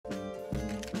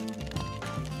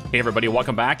Hey everybody,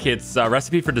 welcome back. It's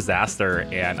Recipe for Disaster,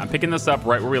 and I'm picking this up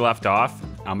right where we left off.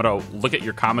 I'm gonna look at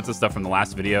your comments and stuff from the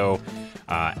last video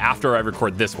after I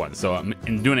record this one. So I'm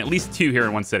doing at least 2 here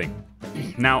in one sitting.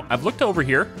 Now, I've looked over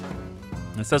here,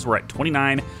 and it says we're at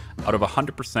 29 out of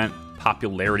 100%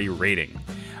 popularity rating.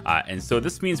 And so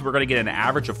this means we're gonna get an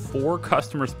average of 4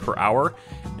 customers per hour,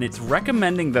 and it's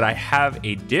recommending that I have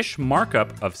a dish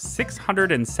markup of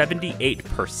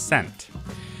 678%.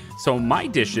 So my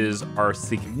dishes are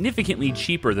significantly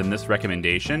cheaper than this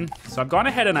recommendation. So I've gone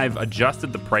ahead and I've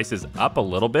adjusted the prices up a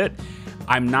little bit.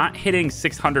 I'm not hitting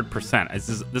 600%.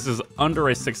 This is under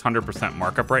a 600%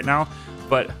 markup right now,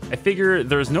 but I figure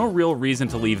there's no real reason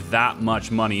to leave that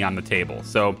much money on the table.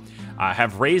 So I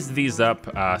have raised these up.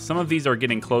 Some of these are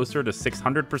getting closer to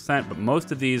 600%, but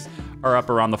most of these are up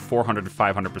around the 400 to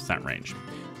 500% range.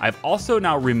 I've also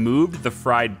now removed the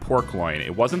fried pork loin.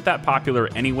 It wasn't that popular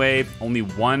anyway. Only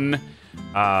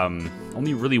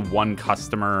really one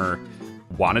customer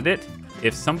wanted it.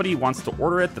 If somebody wants to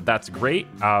order it, that's great.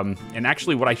 And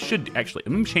actually, let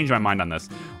me change my mind on this.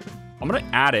 I'm gonna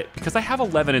add it because I have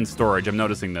 11 in storage. I'm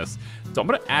noticing this, so I'm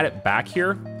gonna add it back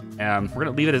here. We're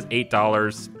gonna leave it as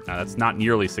 $8. That's not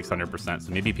nearly 600%,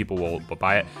 so maybe people will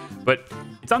buy it. But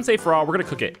it's unsafe for all. We're gonna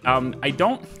cook it. I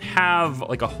don't have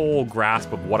like a whole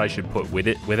grasp of what I should put with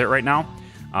it right now.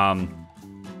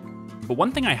 But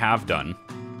one thing I have done,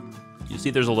 you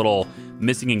see there's a little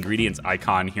missing ingredients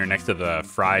icon here next to the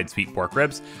fried sweet pork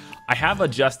ribs. I have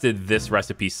adjusted this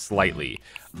recipe slightly.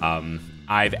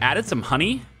 I've added some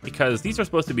honey because these are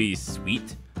supposed to be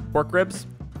sweet pork ribs.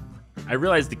 I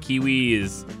realize the kiwi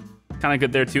is kind of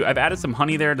good there too. I've added some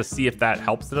honey there to see if that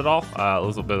helps it at all. A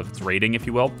little bit of its rating, if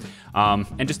you will.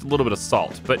 And just a little bit of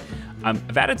salt. But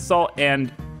I've added salt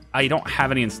and I don't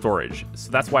have any in storage.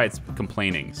 So that's why it's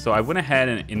complaining. So I went ahead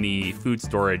and in the food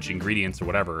storage ingredients or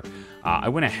whatever, I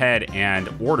went ahead and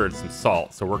ordered some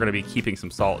salt. So we're gonna be keeping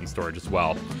some salt in storage as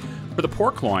well. For the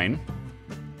pork loin,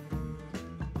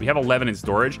 we have 11 in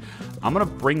storage. I'm gonna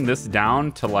bring this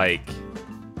down to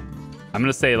I'm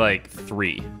gonna say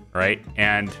 3, right?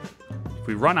 And if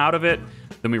we run out of it,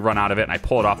 then we run out of it and I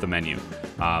pull it off the menu.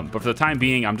 But for the time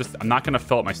being, I'm not gonna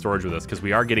fill up my storage with this because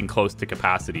we are getting close to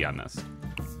capacity on this.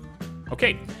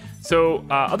 Okay, so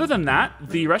other than that,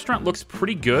 the restaurant looks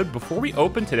pretty good. Before we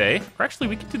open today, or actually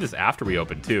we could do this after we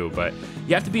open too, but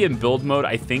you have to be in build mode,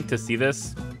 I think, to see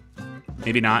this.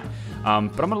 Maybe not. But I'm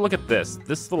gonna look at this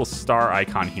little star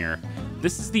icon here.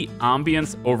 This is the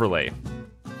ambience overlay.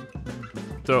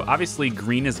 So obviously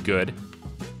green is good.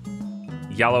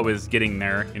 Yellow is getting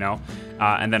there,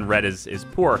 and then red is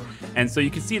poor. And so you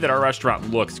can see that our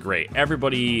restaurant looks great.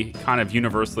 Everybody kind of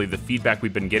universally, the feedback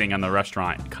we've been getting on the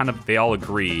restaurant, they all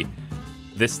agree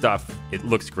this stuff, it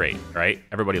looks great, right?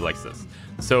 Everybody likes this.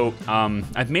 So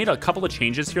I've made a couple of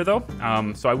changes here though.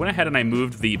 So I went ahead and I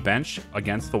moved the bench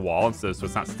against the wall so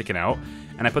it's not sticking out.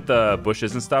 And I put the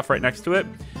bushes and stuff right next to it.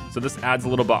 So this adds a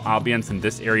little bit of ambience in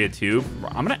this area too.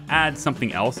 I'm gonna add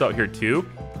something else out here too.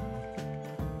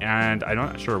 And I'm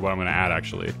not sure what I'm gonna add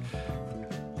actually.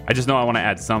 I just know I wanna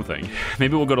add something.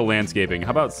 Maybe we'll go to landscaping.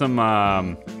 How about some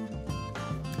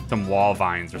wall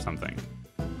vines or something?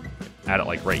 Add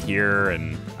it right here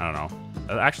and I don't know.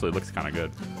 It actually looks kind of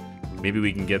good. Maybe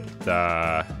we can get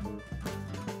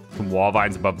some wall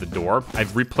vines above the door.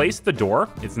 I've replaced the door.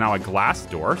 It's now a glass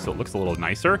door, so it looks a little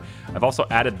nicer. I've also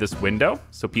added this window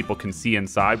so people can see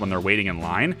inside when they're waiting in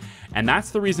line. And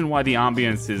that's the reason why the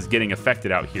ambience is getting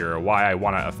affected out here, or why I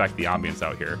want to affect the ambience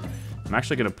out here. I'm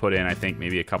actually going to put in, I think,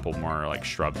 maybe a couple more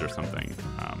shrubs or something.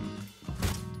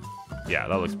 Yeah,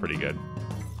 that looks pretty good.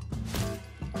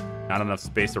 Not enough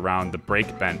space around the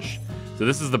break bench. So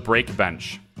this is the break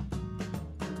bench.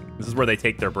 This is where they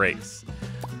take their breaks.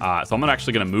 So I'm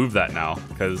actually going to move that now,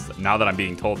 because now that I'm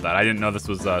being told that, I didn't know this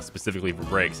was specifically for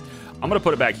breaks. I'm going to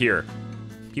put it back here.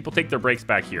 People take their breaks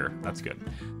back here. That's good.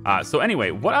 So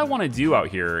anyway, what I want to do out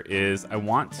here is I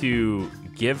want to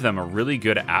give them a really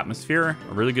good atmosphere,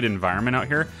 a really good environment out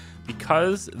here,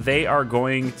 because they are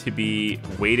going to be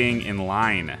waiting in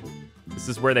line. This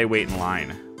is where they wait in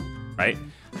line, right?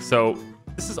 So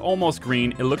this is almost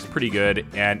green. It looks pretty good.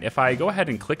 And if I go ahead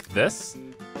and click this,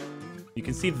 you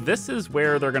can see this is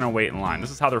where they're going to wait in line.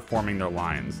 This is how they're forming their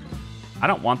lines. I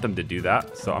don't want them to do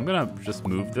that, so I'm going to just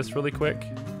move this really quick.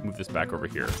 Move this back over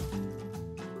here.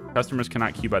 Customers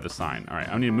cannot queue by the sign. All right,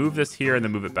 I need to move this here and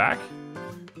then move it back.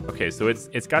 Okay, so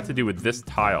it's got to do with this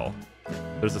tile.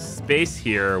 There's a space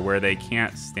here where they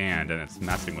can't stand, and it's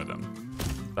messing with them.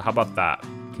 So how about that?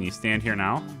 Can you stand here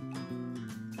now?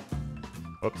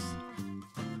 Oops.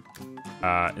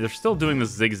 They're still doing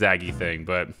this zigzaggy thing,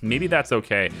 but maybe that's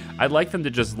okay. I'd like them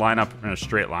to just line up in a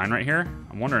straight line right here.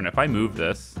 I'm wondering if I move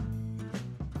this,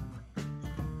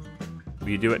 Will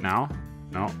you do it now?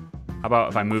 No. How about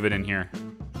if I move it in here?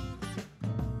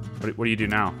 What do you do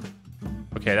now?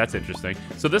 Okay, that's interesting.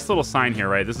 So this little sign here,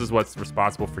 right? This is what's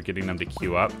responsible for getting them to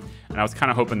queue up. And I was kind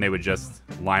of hoping they would just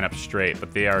line up straight,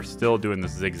 but they are still doing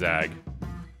this zigzag.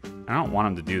 I don't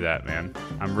want them to do that, man.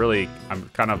 I'm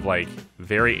kind of like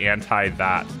very anti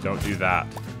that. Don't do that.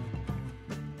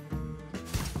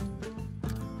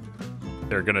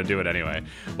 They're gonna do it anyway.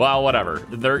 Well, whatever.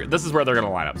 This is where they're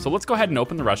gonna line up. So let's go ahead and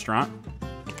open the restaurant.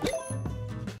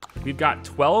 We've got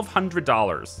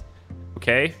 $1,200,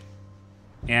 okay?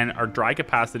 And our dry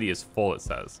capacity is full, it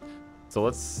says. So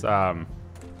let's,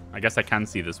 I guess I can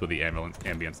see this with the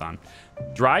ambience on.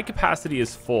 Dry capacity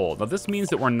is full. Now this means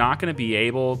that we're not gonna be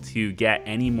able to get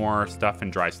any more stuff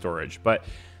in dry storage, but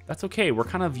that's okay. We're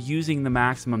kind of using the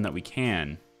maximum that we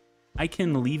can. I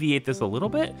can alleviate this a little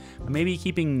bit, but maybe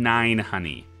keeping 9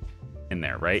 honey in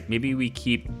there, right? Maybe we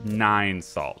keep 9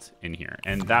 salt in here.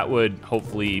 And that would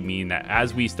hopefully mean that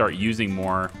as we start using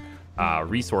more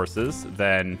resources,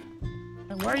 then...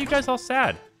 Why are you guys all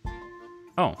sad?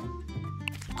 Oh.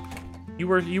 You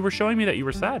were showing me that you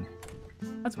were sad.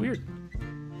 That's weird.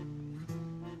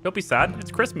 Don't be sad.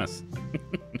 It's Christmas.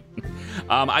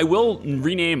 I will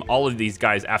rename all of these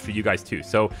guys after you guys too.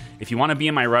 So if you want to be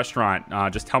in my restaurant,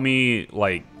 just tell me,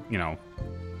 like, you know,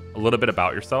 a little bit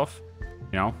about yourself.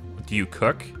 You know, do you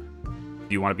cook? Do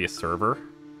you want to be a server?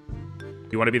 Do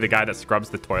you want to be the guy that scrubs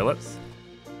the toilets?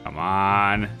 Come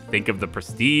on, think of the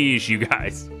prestige, you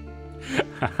guys.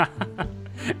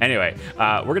 Anyway,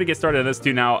 we're gonna get started on this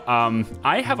too now.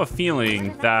 I have a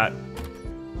feeling that,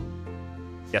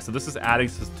 yeah, so this is adding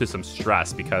to some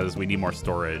stress because we need more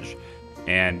storage,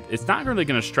 and it's not really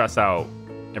gonna stress out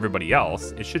everybody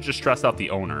else. It should just stress out the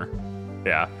owner.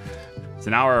 Yeah. So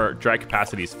now our dry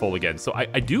capacity is full again. So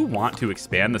I do want to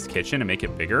expand this kitchen and make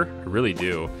it bigger. I really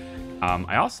do.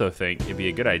 I also think it'd be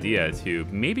a good idea to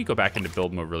maybe go back into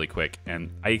build mode really quick.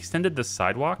 And I extended the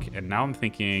sidewalk, and now I'm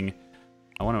thinking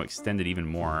I want to extend it even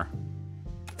more.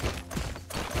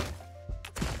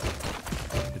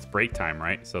 It's break time,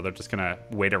 right? So they're just gonna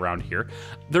wait around here.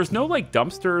 There's no like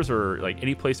dumpsters or like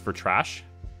any place for trash,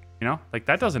 you know? Like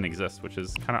that doesn't exist, which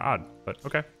is kind of odd, but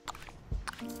okay.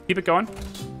 Keep it going.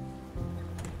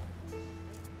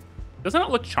 Doesn't it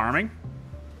look charming?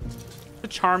 It's a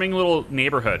charming little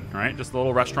neighborhood, right? Just a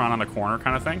little restaurant on the corner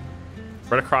kind of thing.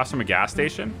 Right across from a gas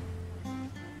station.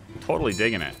 I'm totally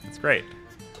digging it. It's great.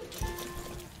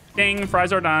 Ding,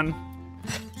 fries are done.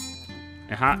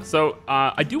 So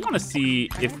I do want to see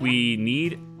if we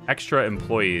need extra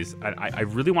employees. I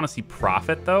really want to see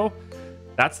profit though.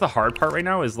 That's the hard part right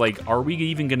now is like, are we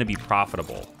even going to be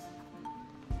profitable?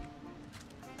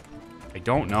 I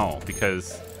don't know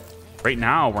because right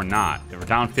now we're not. We're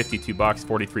down 52 bucks,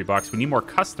 43 bucks. We need more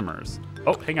customers.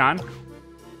 Oh, hang on.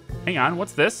 Hang on.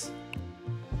 What's this?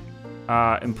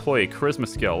 Employee charisma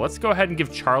skill. Let's go ahead and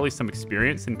give Charlie some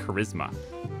experience in charisma.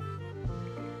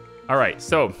 All right,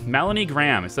 so Melanie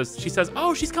Graham, she says,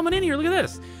 oh, she's coming in here, look at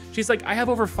this. She's like, I have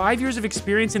over 5 years of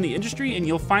experience in the industry and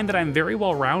you'll find that I'm very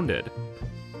well-rounded.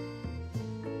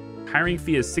 Hiring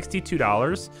fee is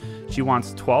 $62. She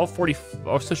wants $12.40.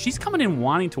 Oh, so she's coming in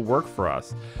wanting to work for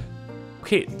us.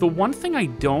 Okay, the one thing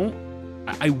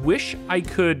I wish I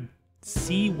could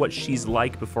see what she's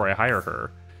like before I hire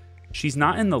her. She's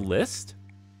not in the list.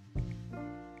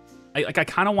 I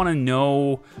kind of want to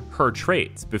know her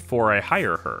traits before I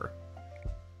hire her.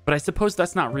 But I suppose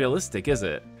that's not realistic, is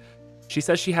it? She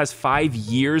says she has 5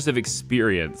 years of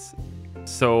experience.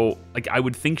 So, like, I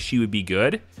would think she would be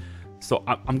good. So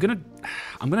I'm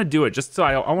gonna do it just so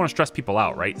I want to stress people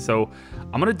out, right? So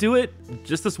I'm gonna do it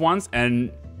just this once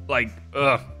and like,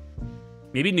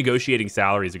 maybe negotiating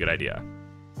salary is a good idea.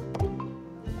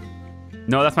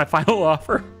 No, that's my final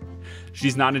offer.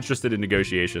 She's not interested in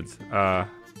negotiations.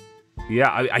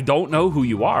 Yeah, I don't know who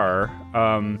you are,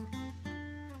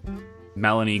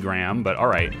 Melanie Graham, but all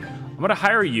right. I'm gonna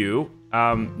hire you.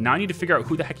 Now I need to figure out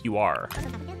who the heck you are.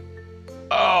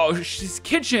 Oh, she's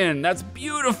kitchen. That's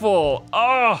beautiful.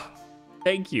 Oh,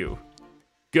 thank you.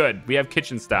 Good. We have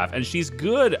kitchen staff, and she's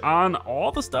good on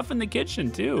all the stuff in the kitchen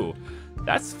too.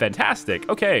 That's fantastic.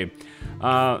 Okay,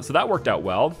 so that worked out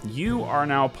well. You are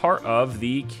now part of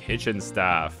the kitchen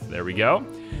staff. There we go.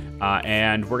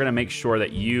 And we're gonna make sure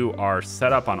that you are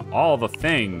set up on all the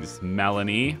things,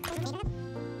 Melanie.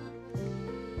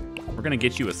 We're gonna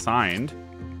get you assigned.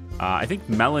 I think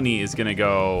Melanie is gonna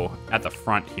go at the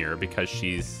front here because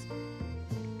she's,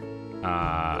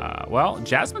 well,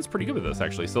 Jasmine's pretty good with this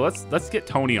actually. So let's get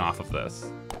Tony off of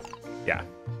this. Yeah,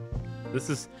 this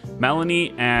is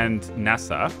Melanie and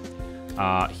Nessa.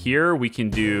 Here we can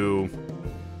do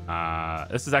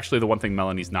This is actually the one thing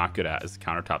Melanie's not good at is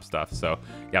countertop stuff. So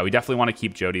yeah, we definitely want to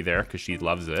keep Jody there because she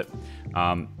loves it.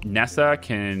 Nessa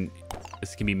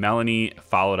this can be Melanie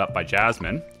followed up by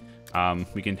Jasmine.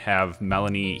 We can have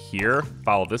Melanie here,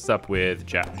 follow this up with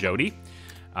Jody.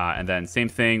 And then same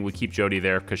thing, we keep Jody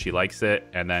there because she likes it.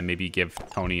 And then maybe give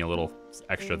Tony a little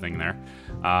extra thing there.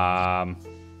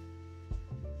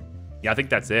 Yeah, I think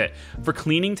that's it. For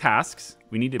cleaning tasks,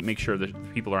 we need to make sure that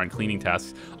people are on cleaning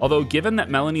tasks. Although, given that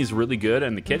Melanie's really good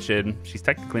in the kitchen, she's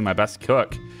technically my best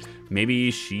cook. Maybe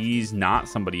she's not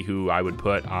somebody who I would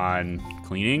put on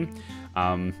cleaning.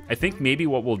 I think maybe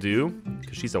what we'll do,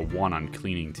 because she's a 1 on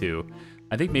cleaning too,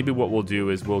 I think maybe what we'll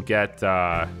do is we'll get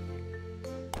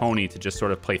Pony to just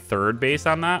sort of play third base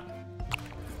on that.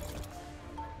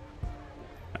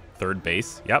 Third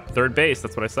base. Yep, third base.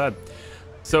 That's what I said.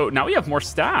 So now we have more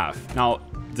staff. Now,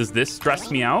 does this stress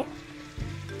me out?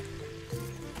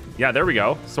 Yeah, there we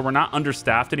go. So we're not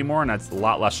understaffed anymore, and that's a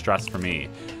lot less stress for me.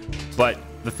 But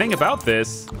the thing about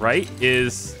this, right,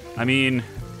 is, I mean,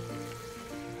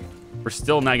 we're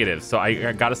still negative. So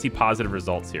I got to see positive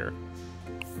results here.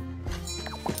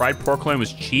 Fried pork loin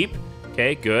was cheap.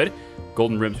 Okay, good.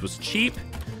 Golden ribs was cheap.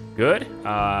 Good.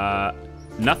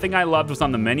 Nothing I loved was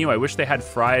on the menu. I wish they had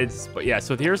fried, but yeah,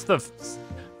 so here's the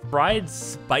fried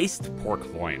spiced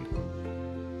pork loin.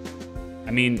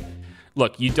 I mean,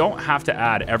 look, you don't have to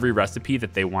add every recipe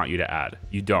that they want you to add.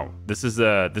 You don't. This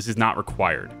is not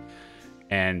required.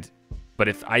 But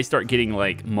if I start getting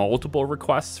like multiple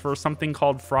requests for something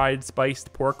called fried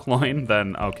spiced pork loin,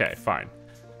 then okay, fine.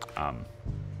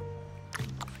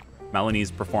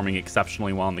 Melanie's performing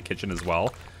exceptionally well in the kitchen as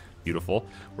well. Beautiful.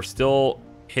 We're still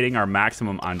hitting our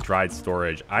maximum on dried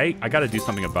storage. I got to do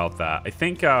something about that. I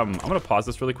think I'm going to pause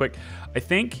this really quick. I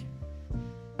think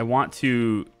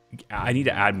I need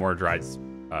to add more dried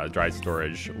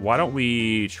storage. Why don't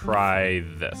we try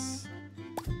this?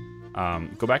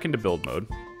 Go back into build mode.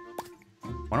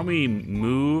 Why don't we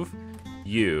move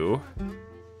you?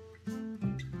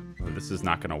 Oh, this is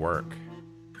not going to work.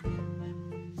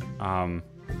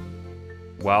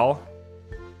 Well,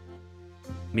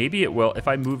 maybe it will if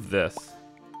I move this.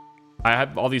 I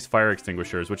have all these fire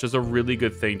extinguishers, which is a really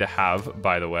good thing to have,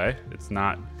 by the way. That's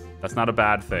not a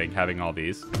bad thing, having all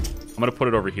these. I'm going to put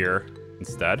it over here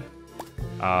instead.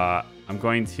 I'm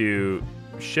going to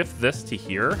shift this to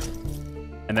here,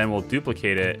 and then we'll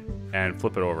duplicate it and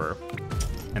flip it over.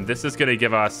 And this is going to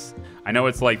give us... I know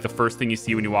it's like the first thing you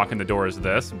see when you walk in the door is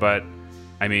this, but,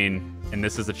 I mean... And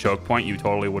this is a choke point you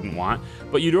totally wouldn't want.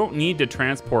 But you don't need to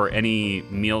transport any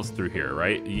meals through here,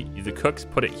 right? The cooks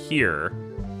put it here,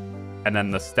 and then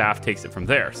the staff takes it from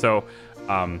there. So,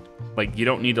 like, you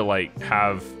don't need to, like,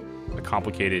 have a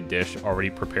complicated dish already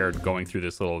prepared going through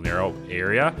this little narrow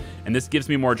area. And this gives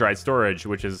me more dried storage,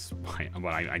 which is,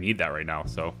 well, I need that right now.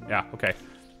 So, yeah, okay.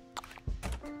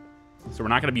 So we're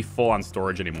not going to be full on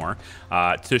storage anymore.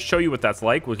 To show you what that's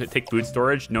like, we'll take food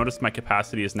storage. Notice my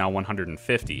capacity is now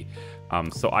 150.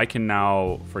 So I can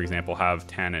now, for example, have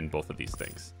 10 in both of these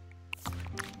things.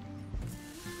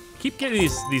 Keep getting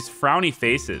these frowny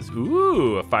faces.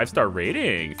 Ooh, a 5-star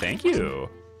rating. Thank you.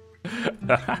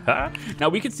 Now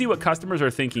we can see what customers are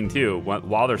thinking too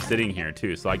while they're sitting here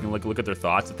too. So I can look at their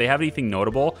thoughts. If they have anything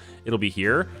notable, it'll be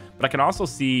here. But I can also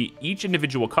see each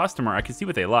individual customer. I can see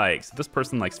what they like. So this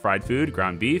person likes fried food,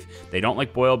 ground beef. They don't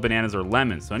like boiled bananas or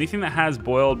lemons. So anything that has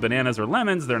boiled bananas or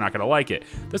lemons, they're not going to like it.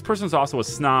 This person's also a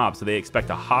snob, so they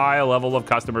expect a high level of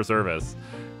customer service.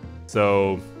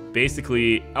 So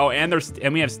basically, oh, and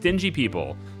we have stingy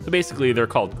people. So basically, they're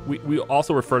called. We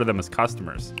also refer to them as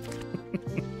customers.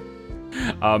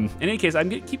 In any case, I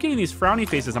keep getting these frowny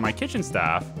faces on my kitchen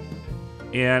staff,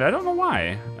 and I don't know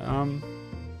why.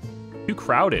 Too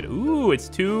crowded. Ooh, it's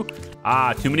too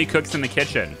many cooks in the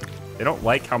kitchen. They don't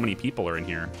like how many people are in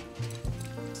here.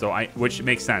 So which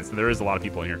makes sense. There is a lot of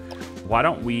people in here. Why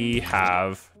don't we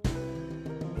have...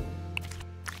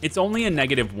 It's only a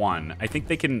 -1. I think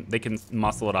they can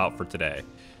muscle it out for today.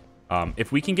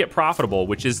 If we can get profitable,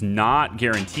 which is not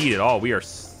guaranteed at all, we are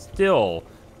still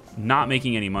not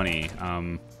making any money.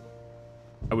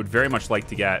 I would very much like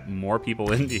to get more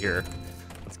people into here.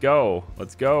 Let's go.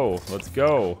 Let's go. Let's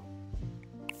go.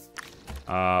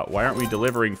 Why aren't we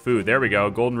delivering food? There we go.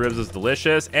 Golden ribs is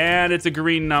delicious, and it's a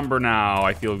green number now.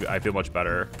 I feel much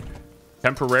better.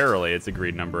 Temporarily, it's a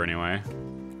green number anyway.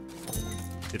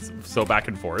 It's so back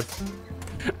and forth.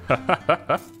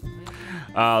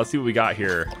 Let's see what we got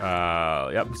here.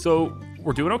 Yep. So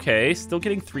we're doing okay. Still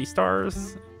getting 3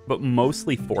 stars, but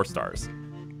mostly 4 stars.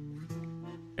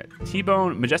 Yeah,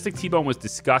 T-Bone, Majestic T-Bone was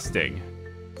disgusting.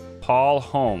 Paul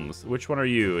Holmes. Which one are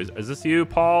you? Is this you,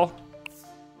 Paul?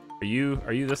 Are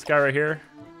you this guy right here?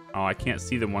 Oh, I can't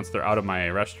see them once they're out of my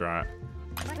restaurant.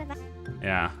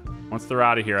 Yeah, once they're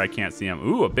out of here, I can't see them.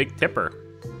 Ooh, a big tipper.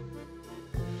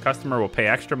 Customer will pay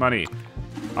extra money.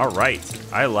 All right,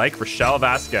 I like Rochelle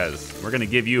Vasquez. We're gonna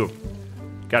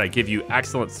gotta give you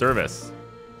excellent service.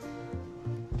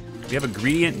 We have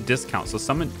ingredient discount. So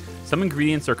some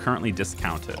ingredients are currently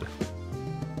discounted.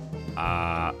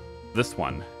 This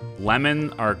one,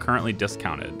 lemon are currently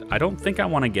discounted. I don't think I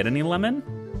want to get any lemon.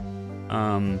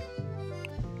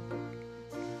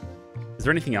 Is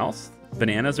there anything else?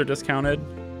 Bananas are discounted.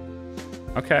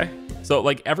 Okay. So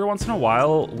like every once in a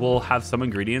while, we'll have some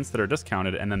ingredients that are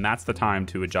discounted, and then that's the time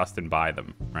to adjust and buy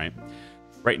them, right?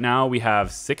 Right now we have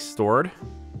 6 stored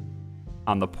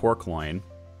on the pork loin.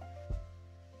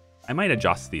 I might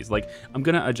adjust these. Like I'm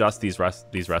gonna adjust these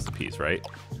recipes, right?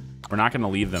 We're not gonna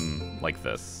leave them like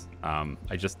this.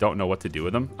 I just don't know what to do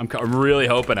with them. I'm really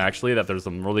hoping actually that there's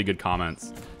some really good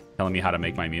comments telling me how to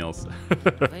make my meals.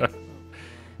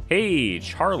 Hey,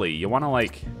 Charlie, you wanna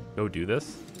like go do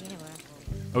this?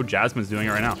 Oh, Jasmine's doing it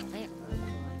right now.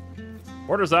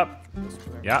 Order's up.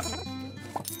 Yeah.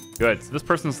 Good. So this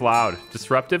person's loud.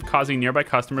 Disruptive, causing nearby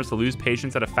customers to lose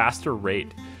patience at a faster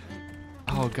rate.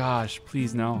 Oh gosh,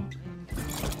 please no.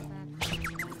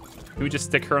 Can we just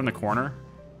stick her in the corner?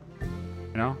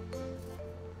 You know?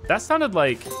 That sounded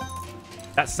like...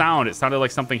 It sounded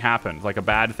like something happened. Like a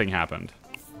bad thing happened.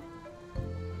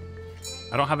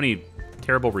 I don't have any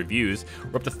terrible reviews.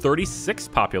 We're up to 36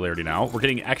 popularity now. We're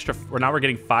getting we're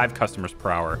getting 5 customers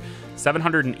per hour.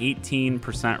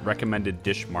 718% recommended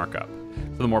dish markup.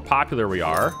 So the more popular we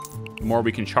are, the more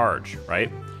we can charge,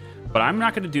 right? But I'm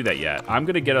not going to do that yet. I'm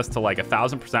going to get us to like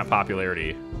 1,000%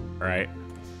 popularity, all right?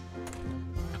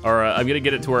 Or I'm going to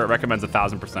get it to where it recommends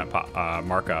 1,000%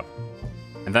 markup.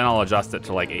 And then I'll adjust it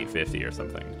to like 850 or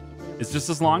something. It's just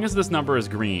as long as this number is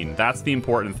green, that's the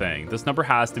important thing. This number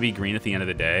has to be green at the end of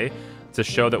the day to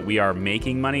show that we are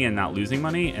making money and not losing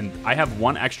money. And I have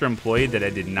 1 extra employee that I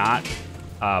did not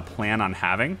plan on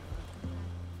having.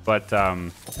 But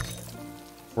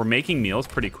we're making meals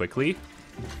pretty quickly.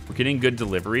 We're getting good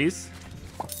deliveries.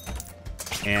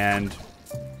 And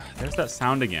there's that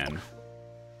sound again.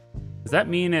 Does that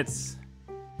mean it's...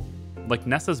 Like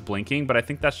Nessa's blinking, but I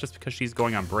think that's just because she's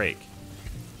going on break.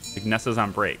 Like Nessa's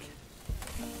on break.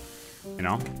 You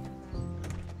know?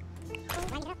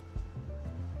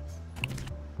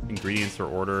 Ingredients are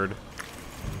ordered.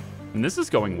 And this is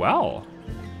going well.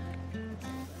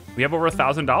 We have over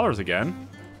 $1,000 again.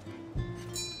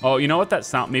 Oh, you know what that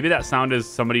sound... Maybe that sound is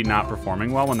somebody not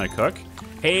performing well when they cook.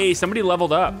 Hey, somebody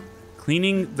leveled up.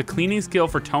 The cleaning skill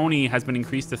for Tony has been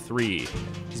increased to 3.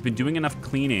 She's been doing enough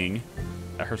cleaning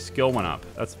that her skill went up.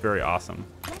 That's very awesome.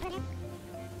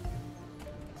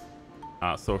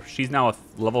 So she's now a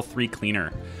level 3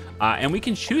 cleaner. And we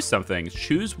can choose something.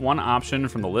 Choose one option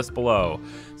from the list below.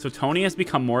 So Tony has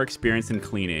become more experienced in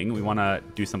cleaning. We want to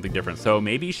do something different. So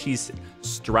maybe she's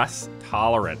stress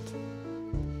tolerant.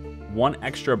 1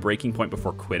 extra breaking point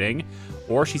before quitting.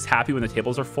 Or she's happy when the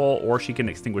tables are full. Or she can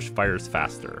extinguish fires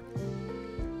faster.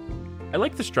 I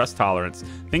like the stress tolerance.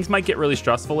 Things might get really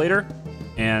stressful later.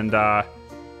 And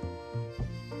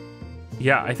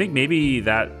yeah, I think maybe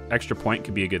that extra point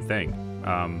could be a good thing.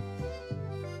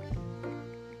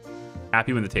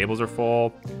 Happy when the tables are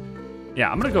full. Yeah,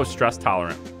 I'm gonna go stress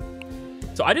tolerant.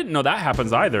 So I didn't know that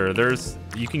happens either.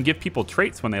 You can give people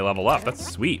traits when they level up. That's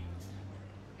sweet.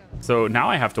 So now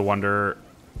I have to wonder,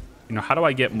 you know, how do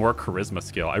I get more charisma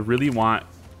skill? I really want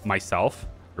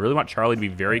Charlie to be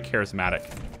very charismatic.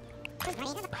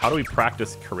 How do we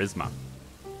practice charisma?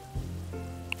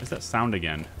 What's that sound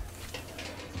again?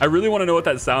 I really want to know what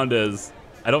that sound is.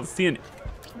 I don't see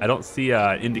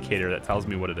an indicator that tells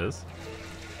me what it is.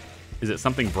 Is it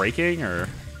something breaking or...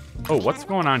 Oh, what's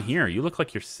going on here? You look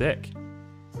like you're sick.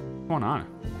 What's going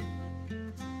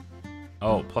on?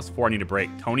 Oh, +4, I need a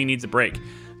break. Tony needs a break.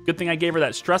 Good thing I gave her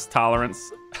that stress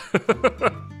tolerance.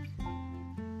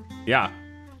 Yeah.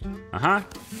 Uh-huh.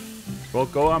 Well,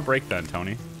 go on break then,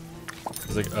 Tony.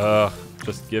 He's like,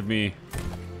 just give me...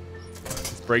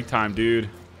 It's break time, dude.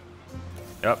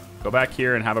 Yep, go back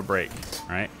here and have a break, all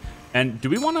right? And do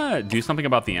we want to do something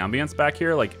about the ambience back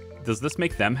here? Like, does this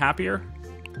make them happier?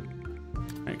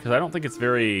 Because I don't think it's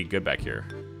very good back here.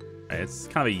 Right, it's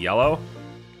kind of a yellow.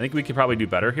 I think we could probably do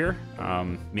better here.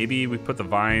 Maybe we put the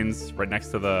vines right next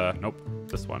to the... Nope,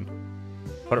 this one.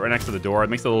 Put it right next to the door. It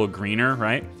makes it a little greener,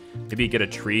 right? Maybe get a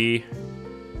tree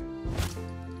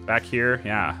back here.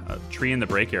 Yeah, a tree in the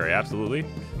break area, absolutely.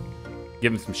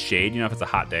 Give them some shade, you know, if it's a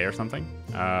hot day or something.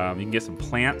 You can get some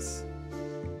plants.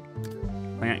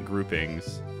 Plant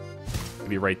groupings.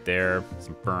 Maybe right there.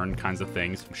 Some fern kinds of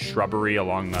things. Some shrubbery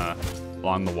along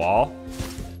the wall.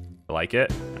 I like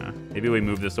it. Maybe we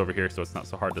move this over here so it's not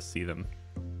so hard to see them.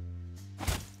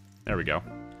 There we go.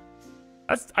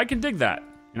 I can dig that,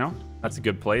 you know? That's a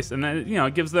good place. And then, you know,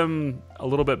 it gives them a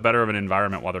little bit better of an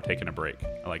environment while they're taking a break.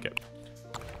 I like it.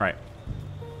 All right.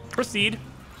 Proceed.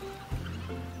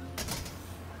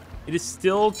 It is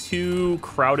still too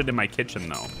crowded in my kitchen,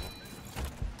 though.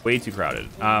 Way too crowded.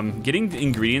 Getting the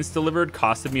ingredients delivered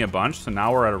costed me a bunch, so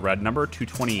now we're at a red number,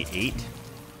 228,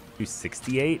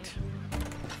 268.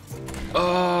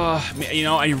 You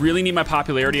know, I really need my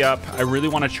popularity up. I really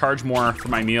want to charge more for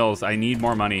my meals. I need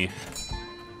more money.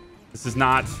 This is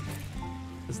not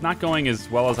going as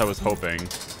well as I was hoping.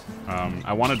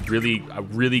 I wanted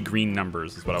really green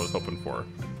numbers is what I was hoping for.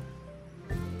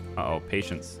 Uh-oh,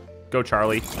 patience. Go,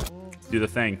 Charlie. Do the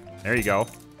thing. There you go.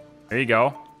 There you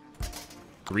go.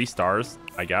 3 stars,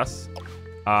 I guess.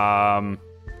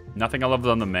 Nothing I loved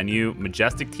on the menu.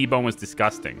 Majestic T-bone was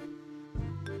disgusting.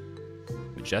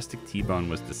 Majestic T-bone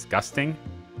was disgusting.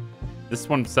 This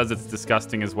one says it's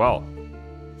disgusting as well.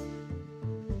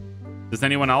 Does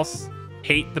anyone else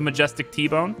hate the Majestic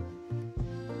T-bone?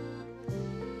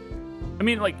 I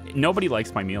mean, like, nobody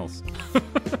likes my meals.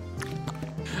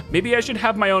 Maybe I should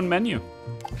have my own menu.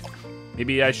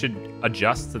 Maybe I should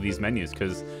adjust to these menus,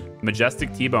 because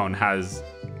Majestic T-bone has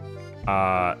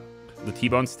the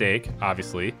T-bone steak,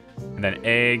 obviously, and then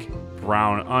egg,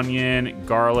 brown onion,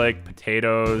 garlic,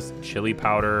 potatoes, chili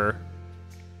powder.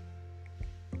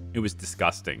 It was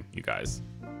disgusting, you guys.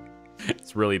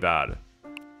 It's really bad.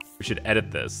 We should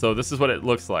edit this. So this is what it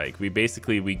looks like. We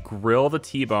grill the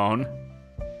T-bone.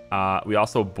 We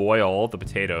also boil the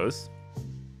potatoes.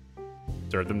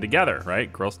 Serve them together,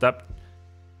 right? Grill step,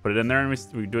 put it in there, and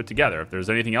we do it together. If there's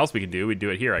anything else we could do, we'd do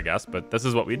it here, I guess. But this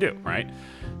is what we do, right?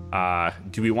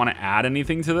 Do we want to add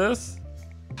anything to this?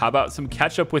 How about some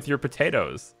ketchup with your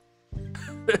potatoes?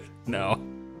 No.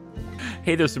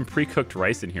 Hey, there's some pre-cooked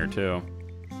rice in here, too.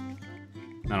 I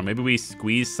don't know, maybe we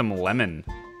squeeze some lemon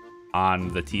on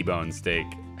the T-bone steak.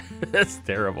 That's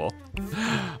terrible.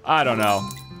 I don't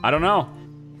know.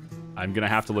 I'm gonna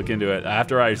have to look into it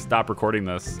after I stop recording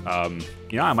this.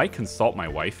 You know, I might consult my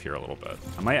wife here a little bit.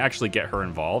 I might actually get her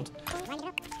involved.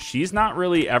 She's not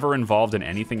really ever involved in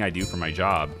anything I do for my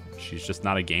job. She's just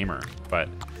not a gamer, but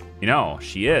you know,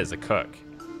 she is a cook.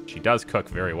 She does cook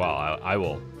very well.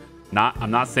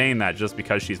 I'm not saying that just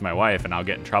because she's my wife and I'll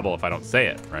get in trouble if I don't say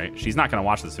it, right? She's not gonna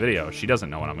watch this video. She doesn't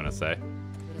know what I'm gonna say.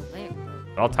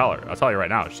 But I'll tell her. I'll tell you right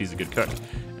now, she's a good cook.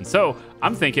 And so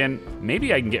I'm thinking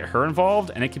maybe I can get her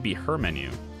involved and it could be her menu.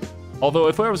 Although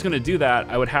if I was going to do that,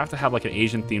 I would have to have like an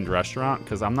Asian themed restaurant,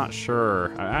 because I'm not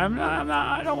sure.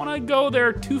 I don't want to go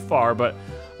there too far, but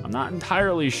I'm not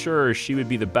entirely sure she would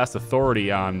be the best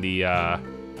authority on the,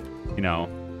 you know,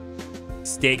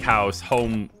 steakhouse,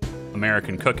 home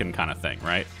American cooking kind of thing,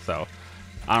 right? So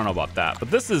I don't know about that.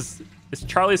 But it's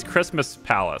Charlie's Christmas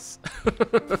Palace.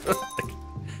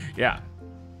 Yeah.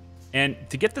 And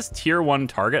to get this tier 1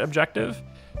 target objective,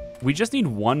 we just need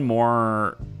one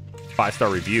more 5-star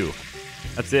review.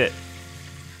 That's it.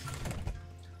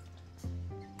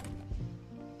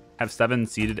 Have 7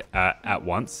 seated at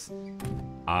once.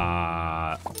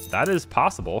 That is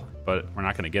possible, but we're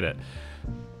not going to get it.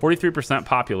 43%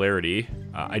 popularity.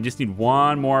 I just need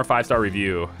one more 5-star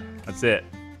review. That's it.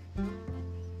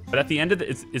 But at the end of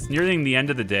it's nearing the end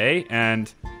of the day,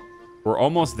 and we're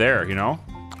almost there, you know?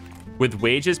 With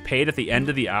wages paid at the end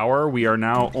of the hour, we are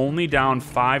now only down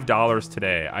 $5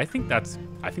 today. I think that's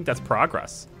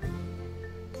progress.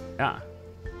 Yeah.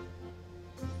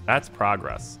 That's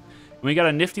progress. And we got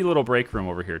a nifty little break room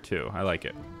over here too. I like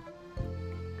it.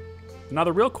 Now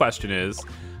the real question is,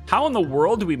 how in the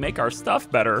world do we make our stuff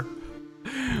better?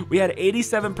 We had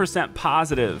 87%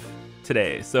 positive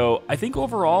today. So I think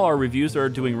overall our reviews are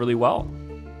doing really well.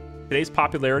 Today's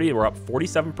popularity, we're up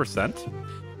 47%.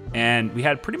 And we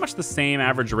had pretty much the same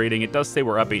average rating. It does say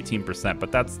we're up 18%,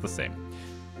 but that's the same.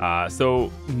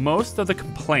 So most of the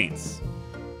complaints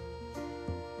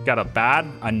got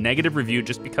a negative review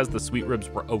just because the sweet ribs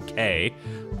were okay.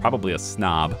 Probably a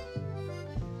snob.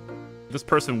 This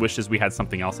person wishes we had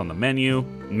something else on the menu.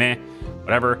 Meh,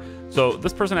 whatever. So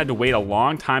this person had to wait a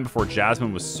long time before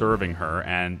Jasmine was serving her.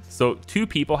 And so 2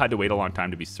 people had to wait a long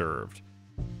time to be served.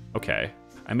 Okay.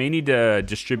 I may need to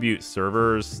distribute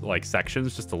servers like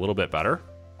sections just a little bit better,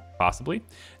 possibly,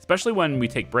 especially when we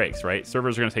take breaks, right?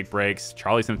 Servers are going to take breaks.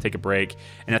 Charlie's going to take a break.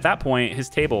 And at that point, his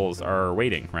tables are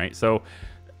waiting, right? So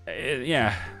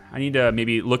yeah, I need to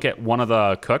maybe look at one of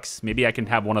the cooks. Maybe I can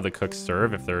have one of the cooks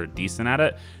serve if they're decent at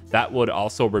it. That would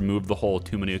also remove the whole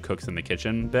too many cooks in the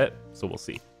kitchen bit. So we'll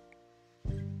see.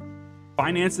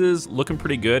 finances looking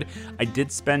pretty good. I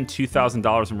did spend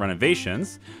 $2,000 in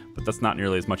renovations, but that's not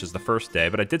nearly as much as the first day.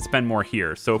 But I did spend more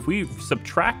here. So if we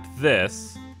subtract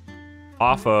this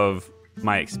off of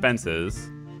my expenses,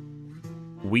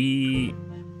 we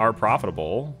are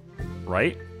profitable,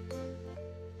 right?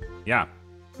 Yeah.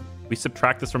 We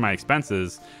subtract this from my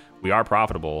expenses, we are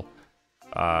profitable.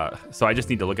 So I just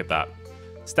need to look at that.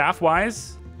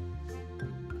 Staff-wise,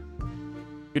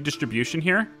 good distribution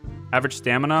here. Average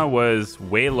stamina was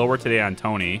way lower today on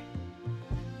Tony.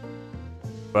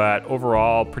 But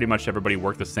overall, pretty much everybody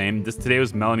worked the same. Today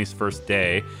was Melanie's first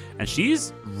day, and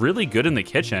she's really good in the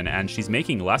kitchen, and she's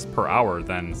making less per hour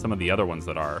than some of the other ones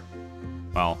that are.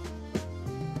 Well,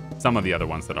 some of the other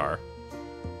ones that are.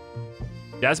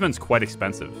 Jasmine's quite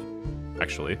expensive,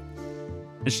 actually.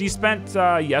 And she spent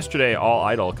yesterday all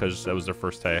idle because that was their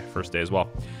first day as well.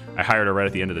 I hired her right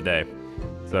at the end of the day.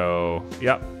 So,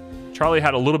 yep. Charlie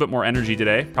had a little bit more energy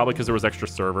today, probably because there was extra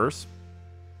servers.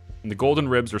 And the golden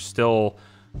ribs are still,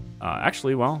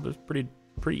 actually, well, they're pretty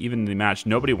evenly matched.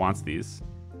 Nobody wants these.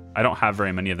 I don't have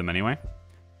very many of them anyway.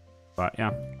 But,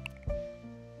 yeah.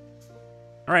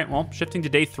 All right, well, shifting to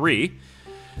day 3.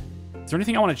 Is there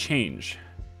anything I want to change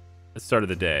at the start of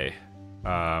the day?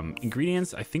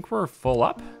 Ingredients, I think we're full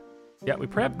up. Yeah, we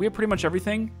have pretty much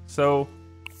everything. So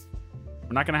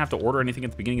we're not going to have to order anything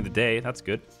at the beginning of the day. That's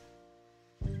good.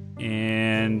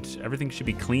 And everything should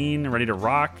be clean and ready to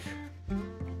rock.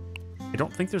 I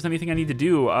don't think there's anything I need to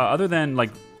do other than like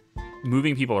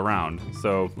moving people around.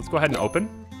 So let's go ahead and open.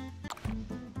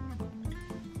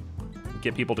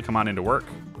 Get people to come on into work.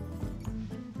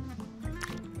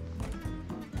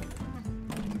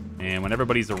 And when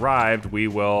everybody's arrived, we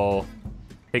will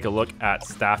take a look at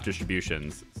staff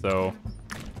distributions. So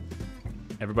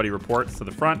everybody reports to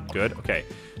the front. Good. Okay.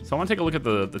 So I want to take a look at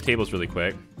the tables really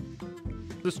quick.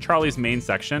 This is Charlie's main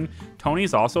section.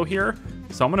 Tony's also here.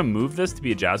 So I'm going to move this to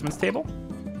be a Jasmine's table.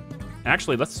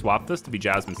 Actually, let's swap this to be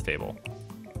Jasmine's table.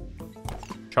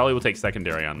 Charlie will take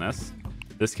secondary on this.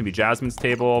 This can be Jasmine's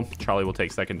table. Charlie will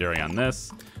take secondary on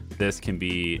this. This can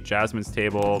be Jasmine's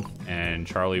table, and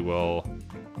Charlie will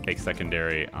take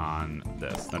secondary on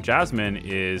this. Now, Jasmine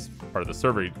is part of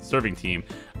the serving team,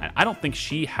 and I don't think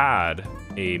she had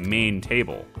a main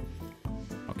table.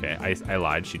 Okay, I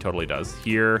lied. She totally does.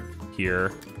 Here,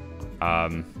 here,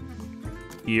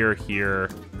 here.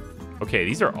 Okay,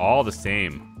 these are all the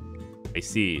same. I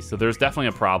see. So there's definitely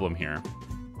a problem here.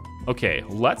 Okay,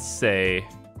 let's say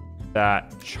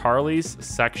that Charlie's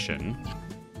section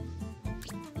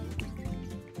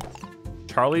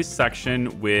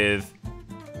with,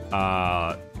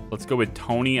 let's go with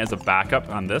Tony as a backup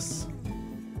on this.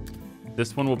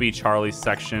 This one will be Charlie's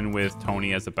section with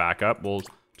Tony as a backup. We'll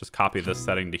just copy this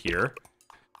setting to here.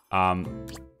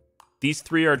 These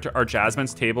 3 are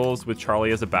Jasmine's tables with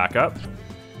Charlie as a backup.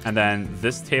 And then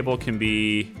this table can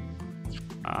be,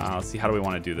 let's see, how do we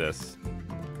want to do this?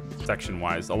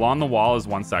 Section-wise. Along the wall is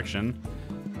one section.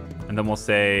 And then we'll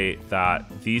say that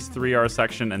these 3 are a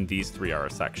section and these 3 are a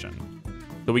section.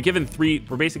 So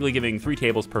we're basically giving 3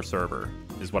 tables per server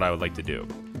is what I would like to do.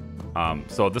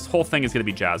 So this whole thing is going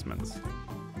to be Jasmine's.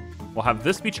 We'll have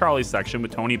this be Charlie's section with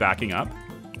Tony backing up.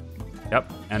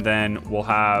 Yep. And then we'll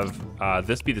have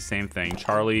this be the same thing,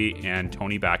 Charlie and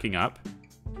Tony backing up.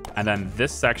 And then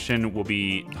this section will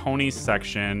be Tony's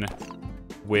section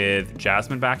with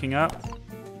Jasmine backing up.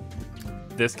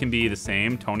 This can be the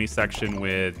same, Tony's section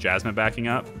with Jasmine backing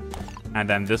up. And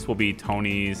then this will be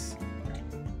Tony's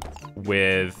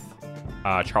with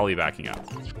Charlie backing up.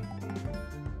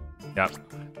 Yep.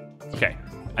 Okay.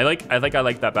 I like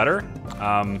that better.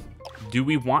 Do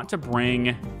we want to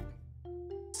bring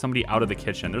somebody out of the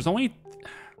kitchen? There's only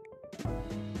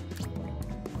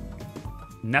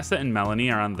Nessa and Melanie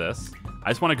are on this. I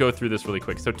just want to go through this really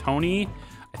quick. So Tony,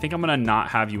 I think I'm gonna not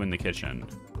have you in the kitchen.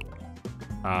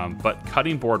 But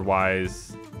cutting board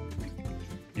wise,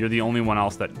 you're the only one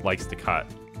else that likes to cut.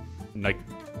 Like,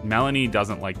 Melanie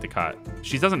doesn't like to cut.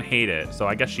 She doesn't hate it, so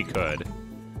I guess she could.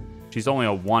 She's only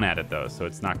a 1 at it though, so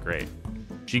it's not great.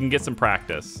 She can get some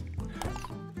practice.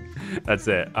 That's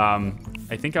it.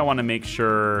 I think I want to make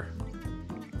sure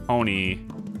Tony,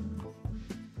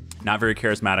 not very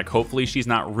charismatic. Hopefully she's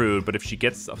not rude, but if she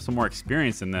gets some more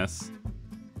experience in this,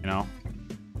 you know,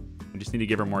 we just need to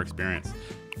give her more experience.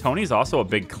 Tony's also a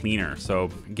big cleaner, so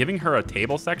giving her a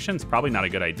table section is probably not a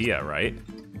good idea, right?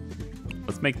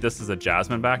 Let's make this as a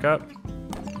Jasmine backup.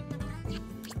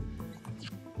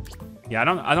 Yeah,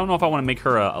 I don't know if I want to make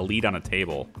her a lead on a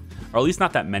table, or at least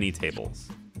not that many tables.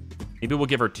 Maybe we'll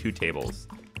give her 2 tables.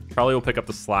 Charlie will pick up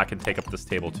the slack and take up this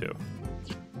table too.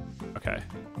 Okay.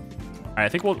 All right, I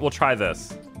think we'll try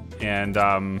this, and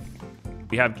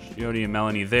We have Jody and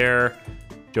Melanie there.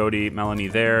 Jody, Melanie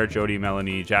there. Jody,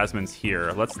 Melanie, Jasmine's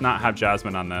here. Let's not have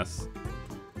Jasmine on this.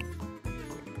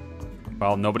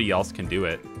 Well, nobody else can do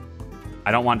it.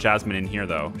 I don't want Jasmine in here,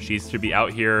 though. She should be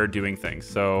out here doing things.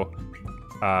 So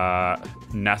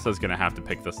Nessa's going to have to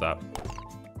pick this up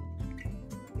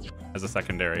as a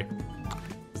secondary.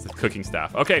 It's the cooking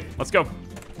staff. Okay, let's go.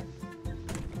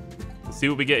 Let's see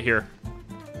what we get here.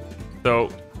 So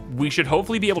we should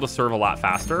hopefully be able to serve a lot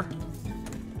faster.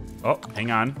 Oh, hang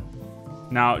on.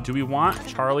 Now, do we want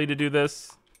Charlie to do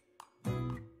this?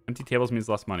 Empty tables means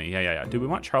less money. Yeah. Do we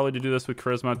want Charlie to do this with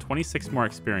charisma? 26 more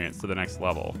experience to the next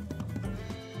level.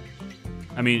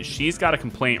 I mean, she's got a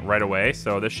complaint right away,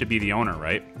 so this should be the owner,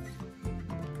 right?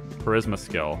 Charisma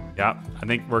skill. Yep. I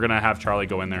think we're going to have Charlie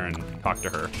go in there and talk to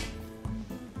her.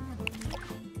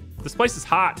 This place is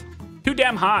hot. Too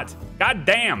damn hot. God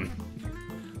damn.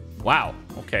 Wow.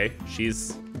 Okay.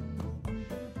 She's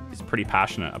pretty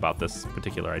passionate about this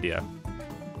particular idea.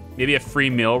 Maybe a free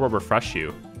meal will refresh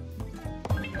you.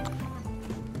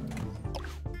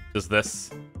 Does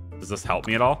this help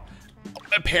me at all?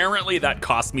 Apparently that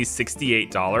cost me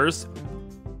 $68,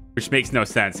 which makes no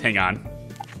sense. Hang on.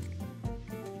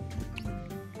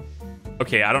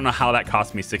 Okay, I don't know how that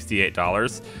cost me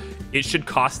 $68. It should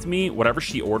cost me whatever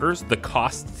she orders, the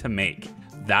cost to make.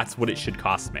 That's what it should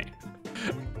cost me.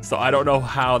 So I don't know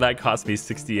how that cost me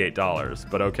 $68,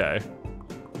 but okay.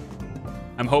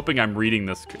 I'm hoping I'm reading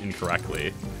this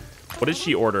incorrectly. What did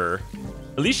she order?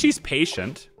 At least she's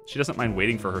patient. She doesn't mind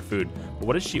waiting for her food. But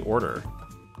what did she order?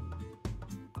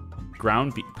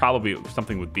 Ground beef, probably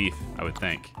something with beef, I would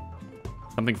think.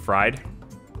 Something fried.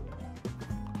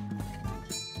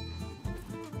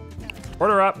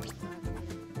 Order up.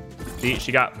 See,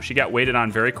 she got waited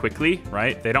on very quickly,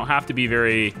 right? They don't have to be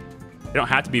very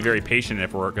patient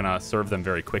if we're gonna serve them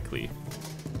very quickly.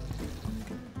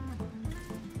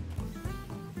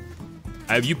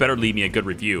 You better leave me a good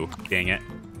review, dang it.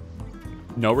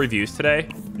 No reviews today?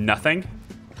 Nothing?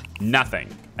 Nothing.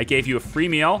 I gave you a free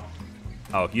meal.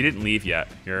 Oh, you didn't leave yet.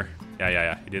 Here.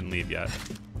 Yeah. You didn't leave yet.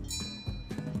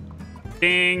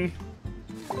 Ding.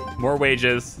 More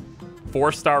wages.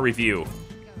 4-star review.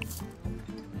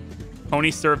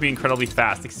 Pony served me incredibly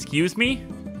fast. Excuse me?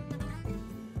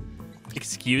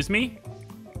 Excuse me?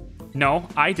 No,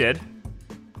 I did.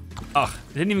 Ugh,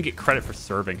 I didn't even get credit for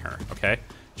serving her, okay?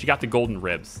 She got the golden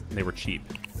ribs. They were cheap.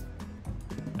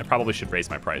 I probably should raise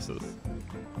my prices.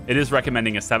 It is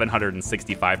recommending a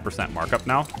 765% markup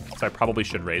now, so I probably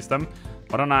should raise them.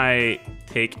 Why don't I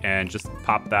take and just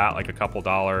pop that like a couple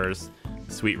dollars.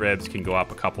 The sweet ribs can go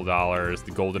up a couple dollars.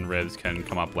 The golden ribs can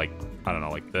come up like, I don't know,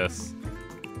 like this.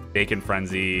 Bacon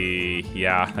frenzy,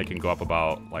 yeah, I can go up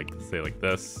about like, say like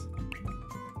this.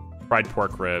 Fried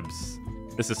pork ribs,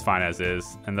 this is fine as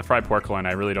is. And the fried pork loin,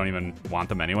 I really don't even want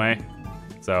them anyway.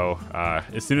 So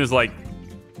as soon as like,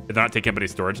 they're not taking up any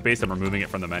storage space, I'm removing it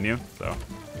from the menu, so.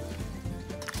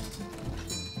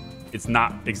 It's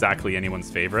not exactly anyone's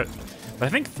favorite. But I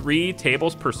think 3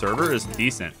 tables per server is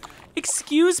decent.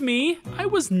 Excuse me, I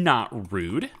was not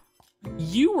rude.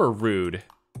 You were rude.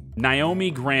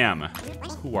 Naomi Graham.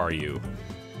 Who are you?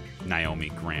 Naomi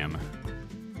Graham.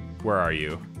 Where are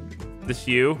you? Is this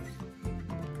you?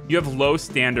 You have low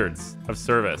standards of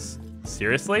service.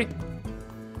 Seriously?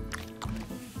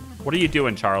 What are you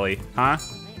doing, Charlie? Huh?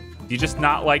 Do you just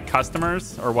not like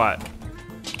customers or what?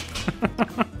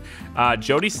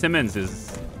 Jody Simmons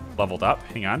is leveled up.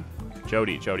 Hang on.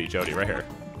 Jody, right here.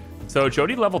 So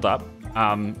Jody leveled up.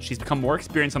 She's become more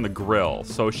experienced on the grill,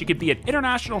 so she could be an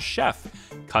international chef.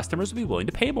 Customers will be willing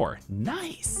to pay more.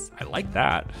 Nice. I like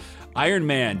that. Iron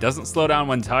Man doesn't slow down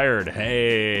when tired.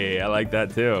 Hey, I like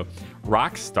that too.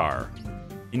 Rockstar.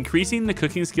 Increasing the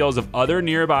cooking skills of other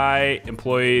nearby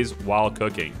employees while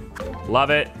cooking. Love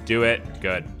it. Do it.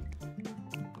 Good.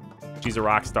 She's a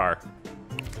rock star.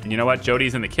 And you know what?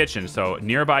 Jody's in the kitchen, so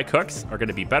nearby cooks are going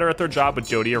to be better at their job with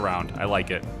Jody around. I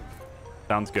like it.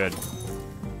 Sounds good.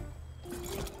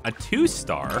 A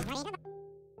 2-star?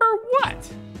 Or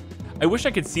what? I wish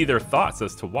I could see their thoughts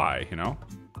as to why, you know?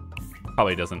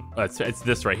 Probably doesn't. It's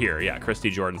this right here. Yeah,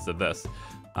 Christy Jordan said this.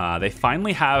 They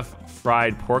finally have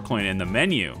fried pork loin in the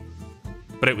menu,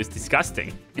 but it was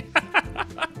disgusting.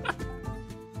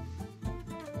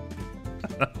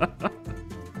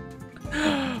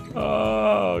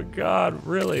 Oh, God,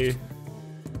 really?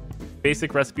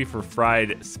 Basic recipe for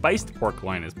fried spiced pork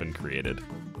loin has been created.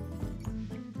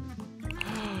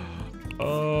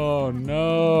 Oh,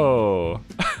 no.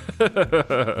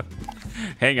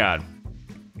 Hang on.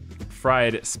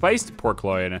 Fried spiced pork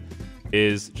loin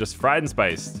is just fried and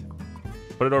spiced.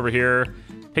 Put it over here.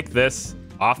 Pick this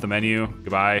off the menu.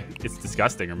 Goodbye. It's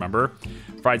disgusting, remember?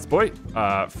 Fried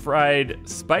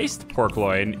spiced pork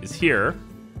loin is here.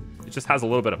 It just has a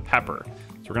little bit of pepper. So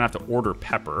we're gonna have to order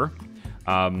pepper.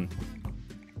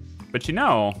 But you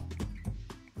know,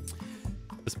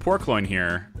 this pork loin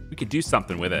here, we could do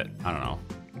something with it. I don't know.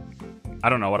 I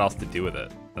don't know what else to do with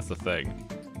it. That's the thing.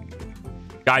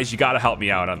 Guys, you gotta help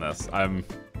me out on this.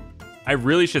 I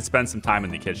really should spend some time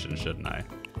in the kitchen, shouldn't I?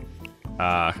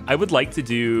 I would like to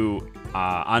do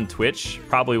on Twitch.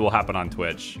 Probably will happen on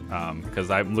Twitch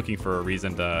because I'm looking for a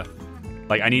reason to,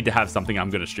 like, I need to have something I'm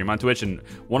going to stream on Twitch. And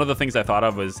one of the things I thought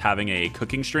of was having a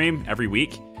cooking stream every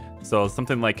week. So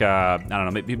something like, I don't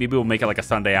know, maybe we'll make it like a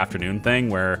Sunday afternoon thing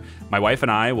where my wife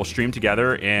and I will stream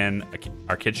together in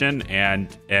our kitchen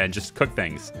and just cook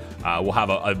things. We'll have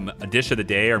a dish of the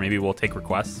day, or maybe we'll take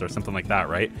requests or something like that,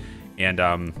 right? And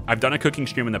I've done a cooking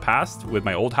stream in the past with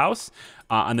my old house.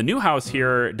 On the new house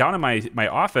here, down in my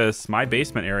office, my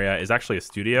basement area is actually a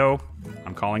studio.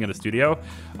 I'm calling it a studio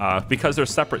because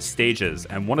there's separate stages.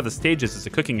 And one of the stages is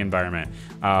a cooking environment.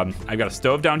 I've got a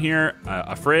stove down here,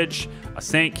 a fridge, a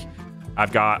sink.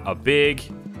 I've got a big,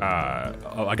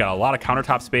 I got a lot of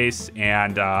countertop space,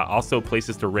 and also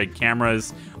places to rig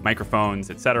cameras, microphones,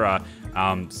 etc.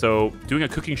 So doing a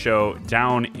cooking show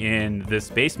down in this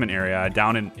basement area,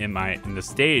 down in the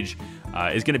stage,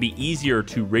 is going to be easier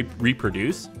to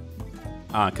reproduce.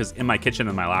 Because in my kitchen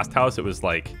in my last house, it was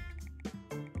like,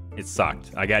 it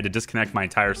sucked. I had to disconnect my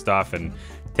entire stuff and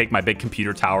take my big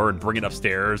computer tower and bring it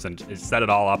upstairs and set it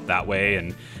all up that way.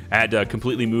 And I had to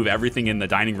completely move everything in the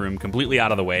dining room completely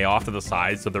out of the way, off to the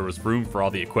side, so there was room for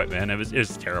all the equipment. It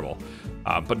was terrible.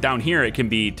 But down here, it can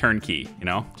be turnkey, you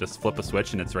know? Just flip a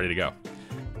switch and it's ready to go.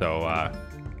 So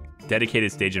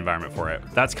dedicated stage environment for it.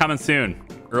 That's coming soon,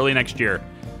 early next year.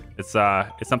 It's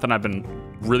something I've been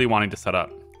really wanting to set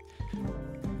up.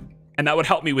 And that would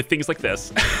help me with things like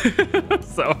this.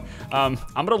 So I'm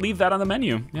gonna leave that on the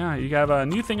menu. Yeah, you have a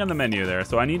new thing on the menu there.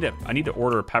 So I need to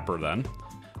order pepper then.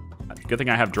 Good thing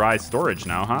I have dry storage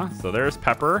now, huh? So there's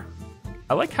pepper.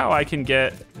 I like how I can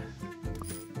get...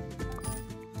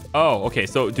 Oh, okay,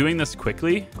 so doing this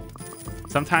quickly,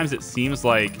 sometimes it seems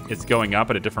like it's going up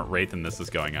at a different rate than this is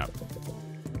going up.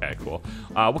 Okay, cool.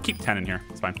 We'll keep 10 in here,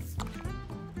 it's fine.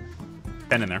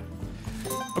 10 in there.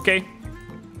 Okay.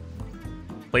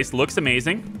 Place looks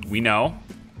amazing. We know.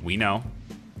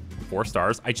 4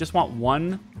 stars. I just want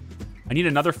one. I need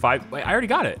another 5. Wait, I already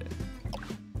got it.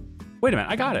 Wait a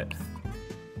minute, I got it.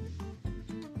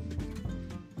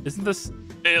 Isn't this...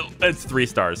 It's 3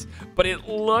 stars, but it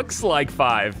looks like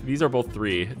 5. These are both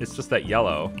 3. It's just that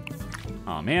yellow.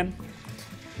 Oh, man.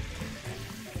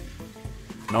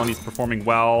 Melanie's performing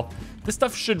well. This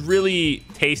stuff should really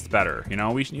taste better, you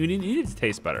know? We need it to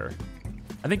taste better.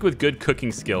 I think with good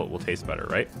cooking skill, it will taste better,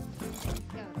 right?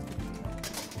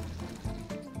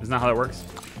 Isn't that how that works?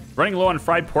 Running low on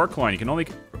fried pork loin. You can only...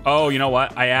 Oh, you know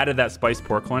what? I added that spiced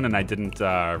pork loin and I didn't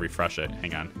refresh it.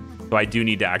 Hang on. So I do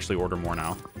need to actually order more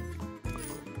now.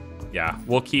 Yeah,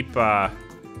 we'll keep 10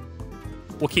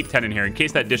 in here in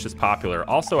case that dish is popular.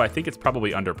 Also, I think it's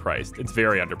probably underpriced. It's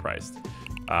very underpriced.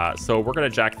 So we're gonna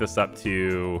jack this up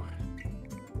to...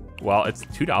 Well, it's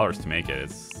 $2 to make it.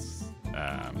 It's...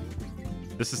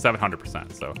 This is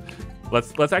 700%, so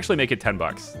let's actually make it 10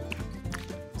 bucks.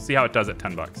 See how it does at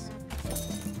 10 bucks.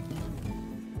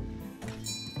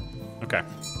 Okay.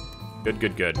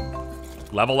 Good.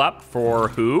 Level up for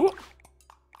who?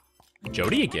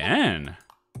 Jody again.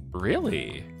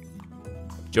 Really?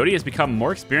 Jody has become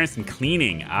more experienced in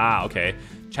cleaning. Ah, okay.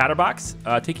 Chatterbox,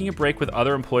 taking a break with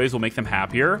other employees will make them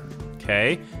happier.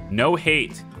 Okay. No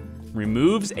hate.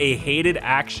 Removes a hated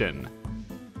action.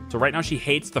 So right now she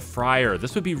hates the fryer.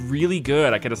 This would be really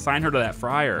good. I could assign her to that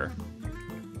fryer.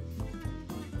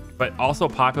 But also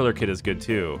Popular Kid is good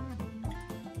too.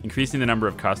 Increasing the number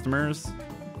of customers.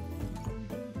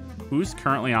 Who's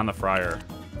currently on the fryer?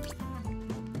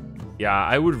 Yeah,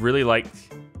 I would really like...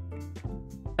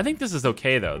 I think this is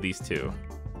okay though, these two.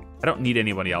 I don't need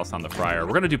anybody else on the fryer.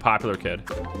 We're gonna do Popular Kid.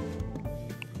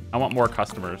 I want more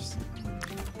customers.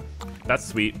 That's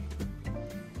sweet.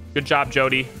 Good job,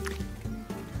 Jody.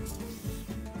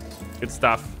 Good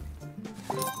stuff.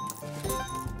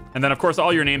 And then, of course,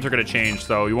 all your names are going to change,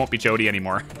 so you won't be Jody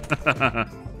anymore.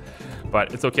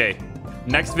 But it's okay.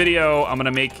 Next video, I'm going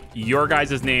to make your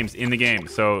guys' names in the game.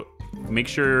 So make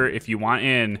sure if you want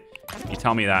in, you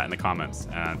tell me that in the comments.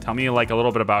 Tell me like a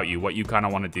little bit about you, what you kind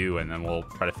of want to do, and then we'll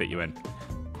try to fit you in.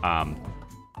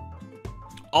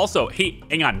 Also, hey,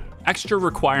 hang on. Extra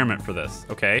requirement for this,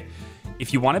 okay?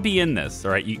 If you want to be in this,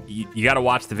 all right, you got to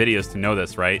watch the videos to know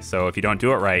this, right? So if you don't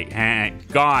do it right,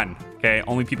 gone, okay?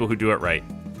 Only people who do it right,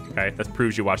 okay? That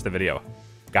proves you watched the video.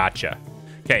 Gotcha.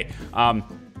 Okay,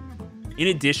 in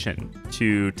addition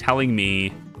to telling me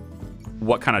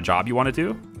what kind of job you want to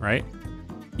do, right?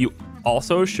 You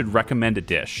also should recommend a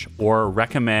dish or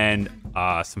recommend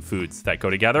some foods that go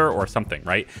together or something,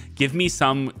 right? Give me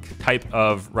some type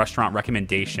of restaurant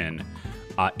recommendation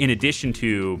in addition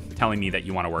to telling me that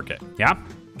you want to work it. Yeah?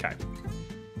 Okay.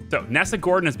 So Nessa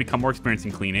Gordon has become more experienced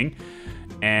in cleaning,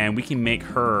 and we can make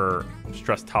her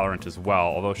stress tolerant as well,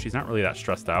 although she's not really that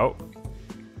stressed out.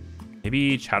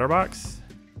 Maybe Chatterbox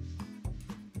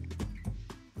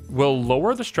will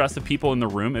lower the stress of people in the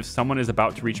room if someone is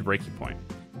about to reach a breaking point.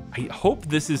 I hope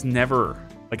this is never,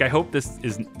 like, I hope this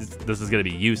is going to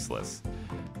be useless.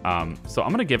 So I'm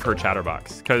going to give her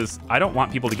Chatterbox because I don't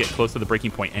want people to get close to the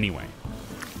breaking point anyway.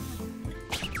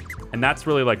 And that's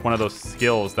really like one of those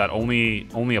skills that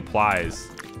only applies,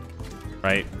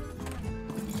 right?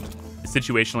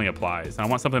 Situationally applies. And I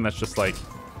want something that's just like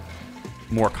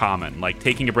more common. Like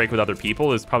taking a break with other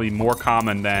people is probably more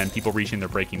common than people reaching their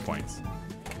breaking points.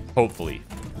 Hopefully.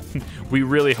 We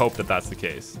really hope that that's the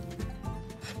case.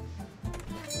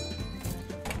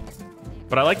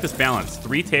 But I like this balance.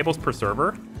 3 tables per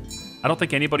server. I don't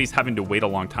think anybody's having to wait a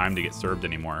long time to get served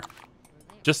anymore.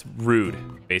 Just rude,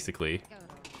 basically.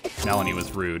 Melanie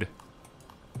was rude.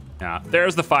 Yeah,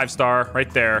 there's the 5-star right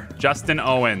there. Justin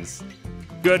Owens.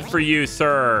 Good for you,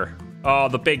 sir. Oh,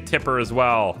 the big tipper as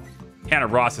well. Hannah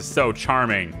Ross is so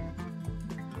charming.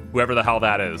 Whoever the hell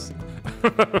that is.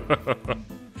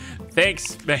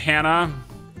 Thanks, Hannah.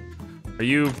 Are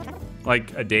you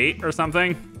like a date or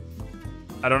something?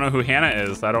 I don't know who Hannah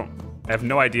is. I have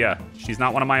no idea. She's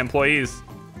not one of my employees.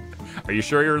 Are you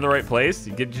sure you're in the right place?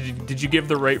 Did you give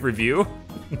the right review?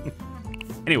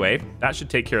 Anyway, that should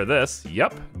take care of this.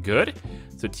 Yep, good.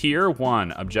 So tier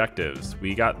 1 objectives.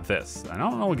 We got this. I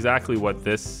don't know exactly what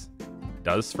this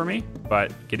does for me,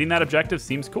 but getting that objective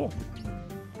seems cool.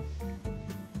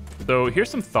 So here's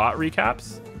some thought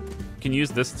recaps. You can use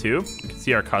this too. You can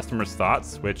see our customers'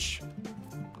 thoughts, which,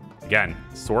 again,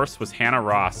 source was Hannah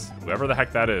Ross. Whoever the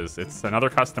heck that is. It's another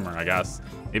customer, I guess.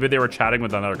 Maybe they were chatting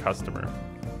with another customer.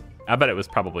 I bet it was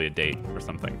probably a date or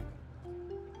something.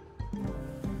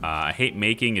 I hate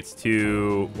making. It's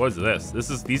too... What is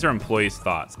this? These are employees'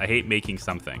 thoughts. I hate making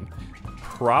something.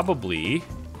 Probably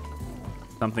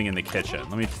something in the kitchen.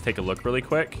 Let me just take a look really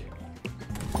quick.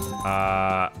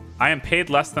 I am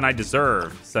paid less than I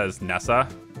deserve, says Nessa.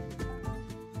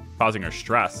 Causing her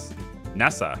stress.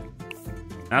 Nessa,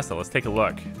 let's take a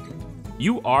look.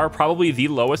 You are probably the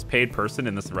lowest paid person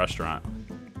in this restaurant.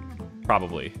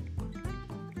 Probably.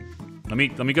 Let me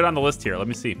go down the list here. Let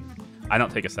me see. I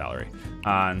don't take a salary.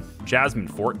 Jasmine,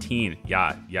 14.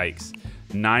 Yeah, yikes.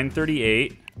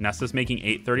 938. Nessa's making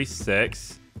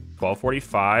 836.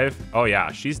 1245. Oh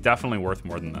yeah, she's definitely worth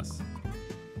more than this.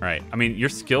 All right. I mean, your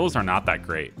skills are not that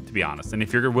great, to be honest. And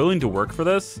if you're willing to work for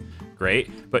this,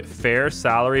 great. But fair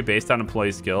salary based on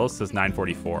employee skills says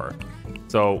 944.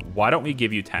 So why don't we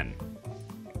give you 10?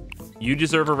 You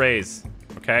deserve a raise,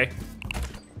 okay?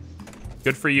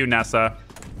 Good for you, Nessa.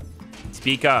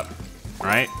 Speak up, all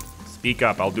right? Speak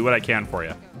up. I'll do what I can for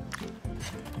you.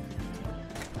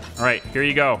 All right, here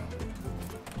you go.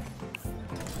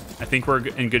 I think we're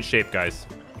in good shape, guys.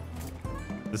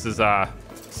 This is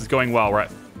going well. We're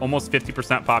at almost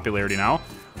 50% popularity now.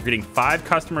 We're getting 5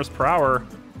 customers per hour.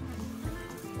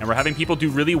 And we're having people do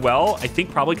really well. I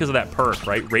think probably because of that perk,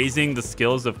 right? Raising the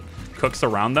skills of cooks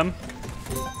around them.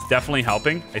 It's definitely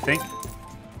helping, I think.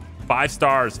 5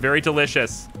 stars. Very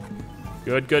delicious.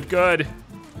 Good, good, good.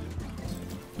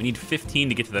 We need 15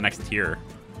 to get to the next tier.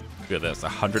 Look at this.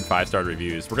 100 5-star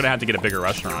reviews. We're going to have to get a bigger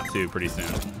restaurant, too, pretty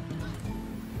soon.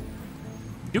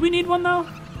 Do we need one, though?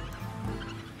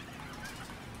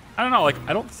 I don't know. Like,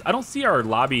 I don't see our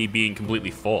lobby being completely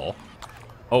full.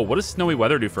 Oh, what does snowy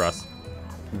weather do for us?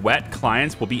 Wet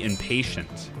clients will be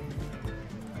impatient.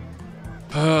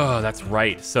 Oh, that's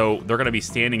right. So they're going to be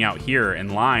standing out here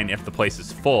in line if the place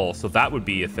is full. So that would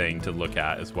be a thing to look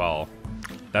at as well.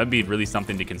 That would be really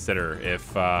something to consider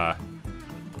if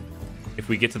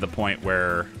we get to the point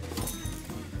where...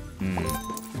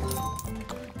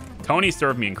 Tony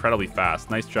served me incredibly fast.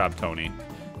 Nice job, Tony.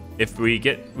 If we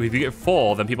get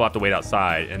full, then people have to wait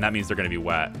outside, and that means they're going to be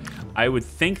wet. I would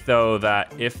think, though,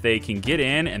 that if they can get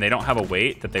in and they don't have a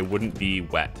wait, that they wouldn't be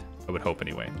wet. I would hope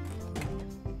anyway.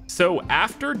 So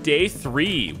after day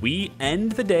 3, we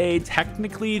end the day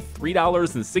technically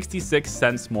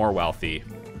 $3.66 more wealthy.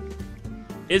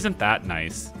 Isn't that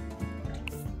nice?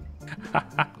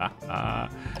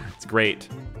 It's great.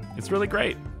 It's really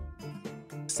great.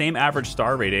 Same average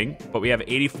star rating, but we have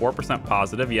 84%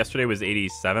 positive. Yesterday was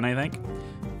 87, I think.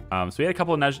 So we had a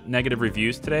couple of negative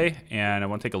reviews today, and I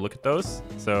want to take a look at those.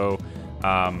 So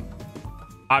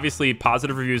Obviously,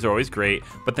 positive reviews are always great,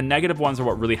 but the negative ones are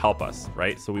what really help us,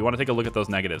 right? So we want to take a look at those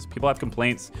negatives. People have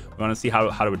complaints. We want to see how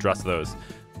to address those.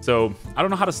 So I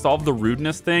don't know how to solve the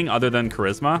rudeness thing other than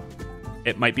charisma.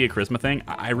 It might be a charisma thing.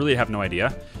 I really have no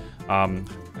idea.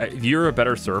 If you're a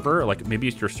better server, like maybe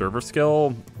it's your server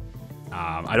skill.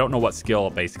 I don't know what skill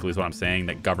basically is what I'm saying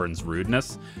that governs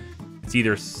rudeness. It's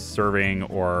either serving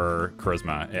or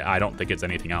charisma. I don't think it's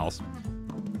anything else.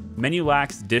 Menu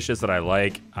lacks dishes that I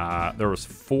like. There was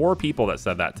 4 people that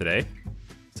said that today.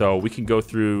 So we can go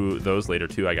through those later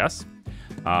too, I guess.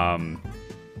 I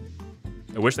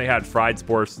wish they had fried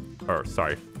sports, or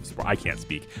sorry, I can't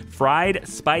speak. Fried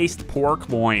spiced pork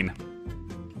loin.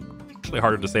 Actually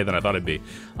harder to say than I thought it'd be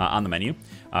on the menu.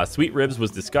 Sweet ribs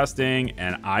was disgusting,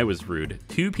 and I was rude.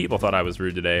 2 people thought I was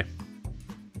rude today.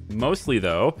 Mostly,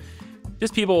 though,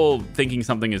 just people thinking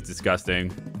something is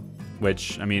disgusting,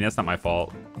 which, I mean, that's not my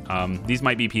fault. These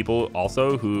might be people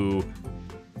also who,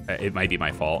 it might be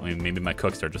my fault. I mean, maybe my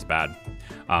cooks are just bad.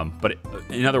 But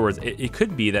in other words, it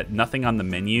could be that nothing on the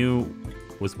menu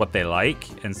was what they like,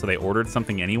 and so they ordered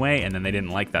something anyway, and then they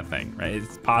didn't like that thing, right?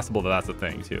 It's possible that that's a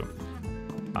thing, too.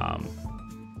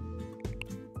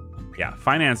 Yeah,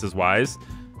 finances wise,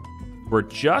 we're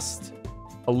just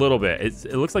a little bit.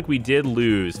 It looks like we did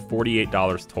lose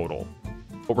 $48 total,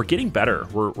 but we're getting better.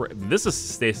 This is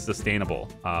sustainable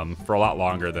for a lot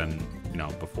longer than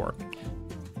before.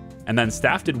 And then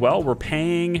staff did well. We're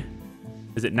paying,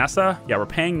 is it Nessa? Yeah, we're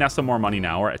paying Nessa more money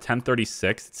now. We're at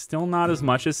 1036. It's still not as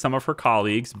much as some of her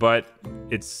colleagues, but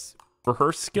it's for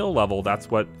her skill level.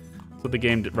 That's what the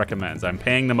game recommends. I'm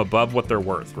paying them above what they're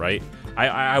worth, right?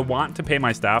 I want to pay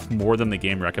my staff more than the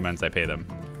game recommends I pay them.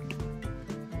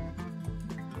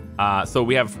 So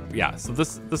we have, yeah, so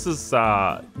this is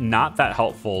not that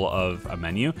helpful of a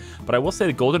menu, but I will say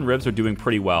the golden ribs are doing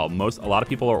pretty well. A lot of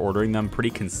people are ordering them pretty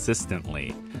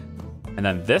consistently. And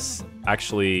then this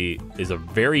actually is a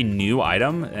very new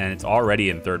item, and it's already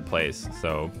in 3rd place.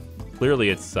 So clearly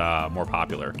it's more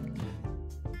popular.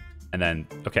 And then,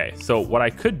 okay, so what I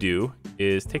could do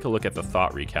is take a look at the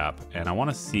thought recap, and I want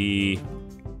to see.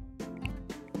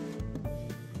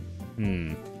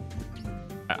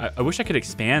 I wish I could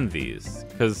expand these,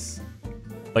 because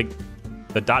like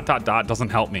the ... doesn't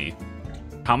help me.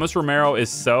 Thomas Romero is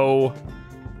so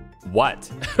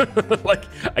what? Like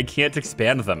I can't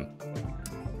expand them.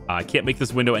 I can't make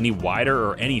this window any wider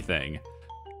or anything.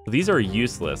 These are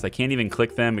useless. I can't even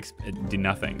click them, do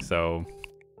nothing. So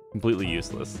completely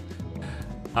useless.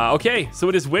 Okay, so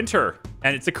it is winter,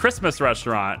 and it's a Christmas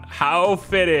restaurant. How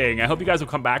fitting. I hope you guys will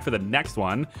come back for the next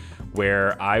one,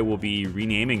 where I will be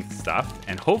renaming stuff,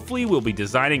 and hopefully we'll be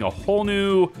designing a whole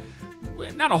new,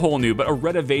 not a whole new, but a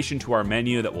renovation to our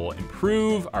menu that will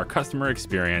improve our customer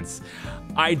experience.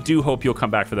 I do hope you'll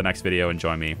come back for the next video and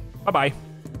join me. Bye-bye.